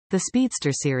The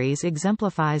Speedster series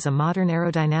exemplifies a modern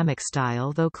aerodynamic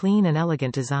style though clean and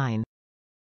elegant design.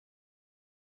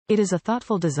 It is a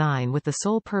thoughtful design with the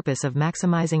sole purpose of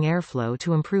maximizing airflow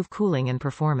to improve cooling and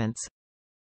performance.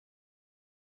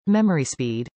 Memory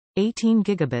speed, 18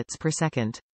 gigabits per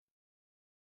second.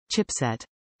 Chipset,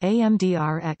 AMD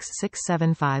RX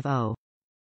 6750.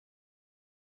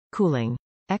 Cooling,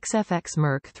 XFX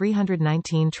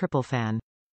MERC319 triple fan.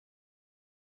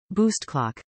 Boost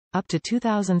clock, up to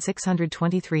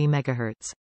 2623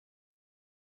 MHz.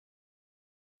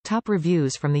 Top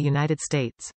reviews from the United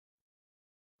States.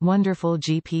 Wonderful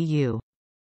GPU.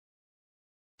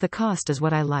 The cost is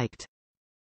what I liked.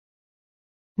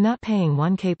 Not paying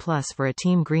 1K plus for a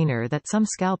Team Greener that some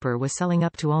scalper was selling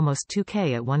up to almost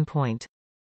 2K at one point.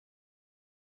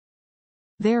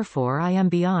 Therefore I am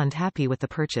beyond happy with the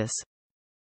purchase.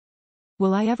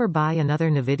 Will I ever buy another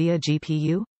Nividia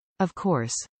GPU? Of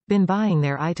course. Been buying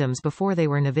their items before they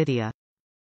were Nividia.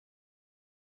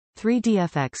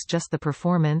 3DFX, just the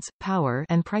performance, power,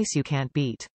 and price you can't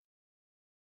beat.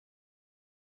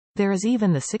 There is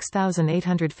even the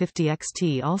 6850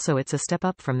 XT, also it's a step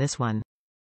up from this one.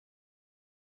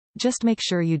 Just make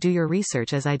sure you do your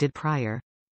research as I did prior.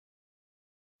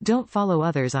 Don't follow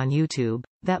others on YouTube,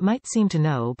 that might seem to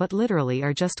know but literally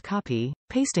are just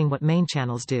pasting what main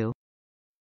channels do.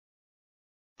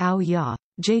 Ow yeah.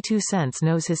 J2 Cents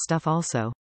knows his stuff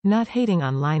also. Not hating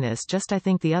on Linus, just I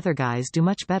think the other guys do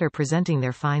much better presenting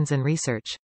their finds and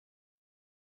research.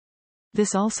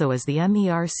 This also is the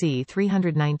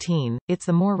MERC319, it's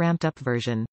the more ramped up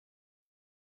version.